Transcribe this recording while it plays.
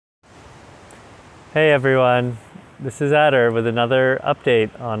Hey everyone, this is Adder with another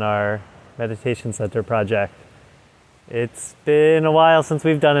update on our meditation center project. It's been a while since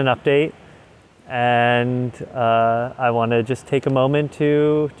we've done an update, and I want to just take a moment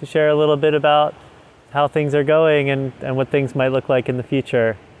to share a little bit about how things are going and what things might look like in the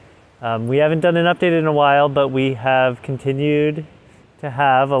future. We haven't done an update in a while, but we have continued to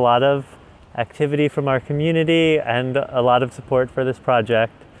have a lot of activity from our community and a lot of support for this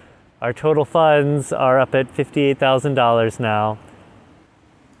project. Our total funds are up at $58,000 now.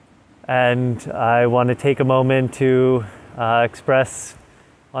 And I want to take a moment to express,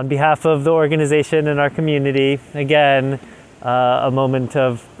 on behalf of the organization and our community, again, a moment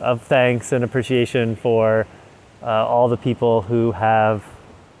of thanks and appreciation for all the people who have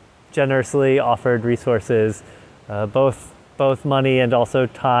generously offered resources, both money and also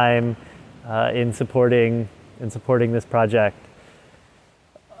time in supporting this project.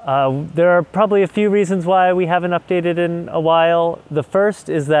 There are probably a few reasons why we haven't updated in a while. The first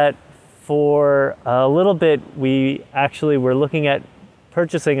is that for a little bit, we actually were looking at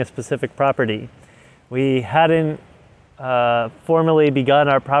purchasing a specific property. We hadn't formally begun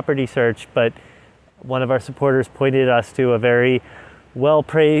our property search, but one of our supporters pointed us to a very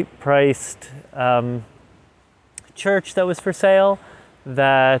well-priced church that was for sale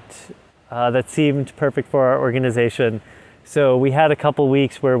that seemed perfect for our organization. So we had a couple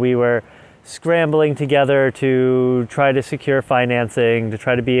weeks where we were scrambling together to try to secure financing, to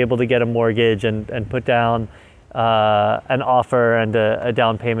try to be able to get a mortgage and put down an offer and a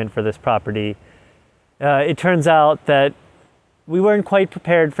down payment for this property. It turns out that we weren't quite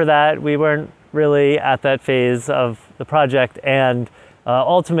prepared for that. We weren't really at that phase of the project, and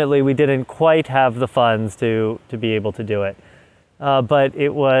ultimately we didn't quite have the funds to be able to do it. But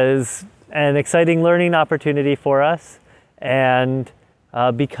it was an exciting learning opportunity for us. And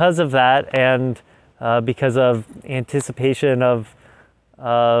because of that, and because of anticipation of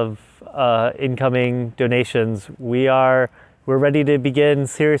incoming donations, we're ready to begin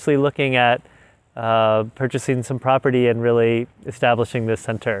seriously looking at purchasing some property and really establishing this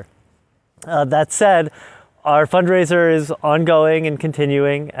center. That said, our fundraiser is ongoing and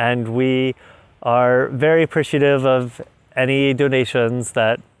continuing, and we are very appreciative of any donations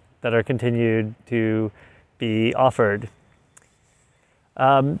that are continued to be offered.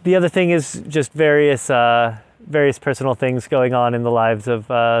 The other thing is just various personal things going on in the lives of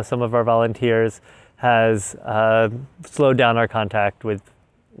some of our volunteers has slowed down our contact with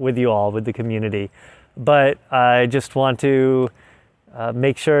you all, with the community. But I just want to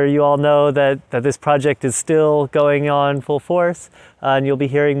make sure you all know that this project is still going on full force, and you'll be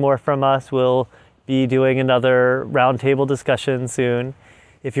hearing more from us. We'll be doing another roundtable discussion soon.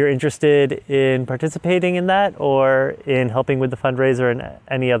 If you're interested in participating in that or in helping with the fundraiser in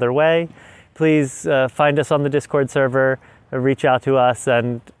any other way, please find us on the Discord server, reach out to us,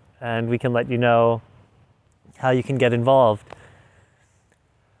 and we can let you know how you can get involved.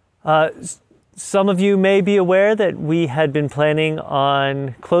 Some of you may be aware that we had been planning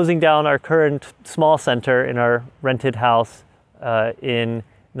on closing down our current small center in our rented house in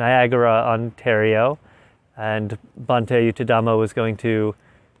Niagara, Ontario, and Bhante Utadama was going to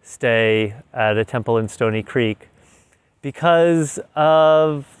stay at a temple in Stony Creek. Because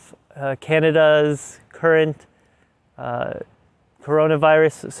of Canada's current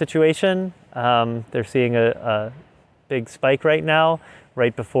coronavirus situation, they're seeing a big spike right now,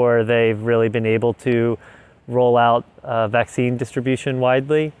 right before they've really been able to roll out vaccine distribution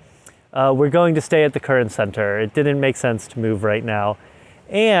widely. We're going to stay at the current center. It didn't make sense to move right now.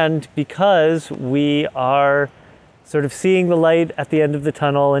 And because we are sort of seeing the light at the end of the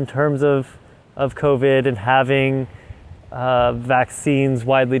tunnel in terms of COVID and having vaccines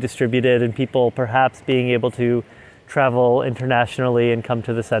widely distributed and people perhaps being able to travel internationally and come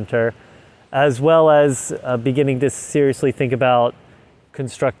to the center, as well as beginning to seriously think about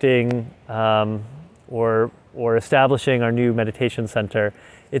constructing or establishing our new meditation center,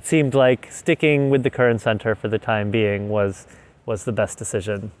 it seemed like sticking with the current center for the time being was the best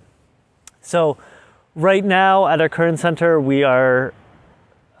decision. So right now at our current center, we are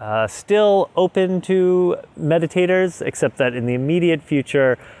still open to meditators, except that in the immediate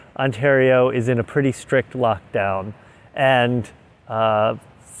future, Ontario is in a pretty strict lockdown. And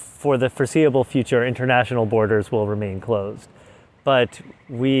for the foreseeable future, international borders will remain closed. But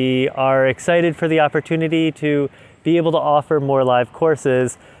we are excited for the opportunity to be able to offer more live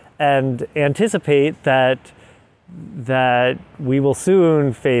courses and anticipate that we will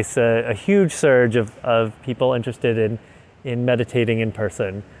soon face a huge surge of people interested in meditating in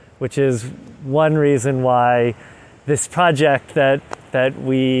person, which is one reason why this project that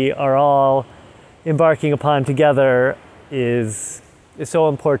we are all embarking upon together is so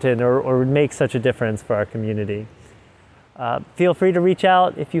important or would make such a difference for our community. Feel free to reach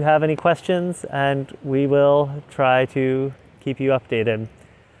out if you have any questions, and we will try to keep you updated.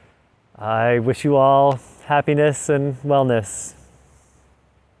 I wish you all happiness and wellness.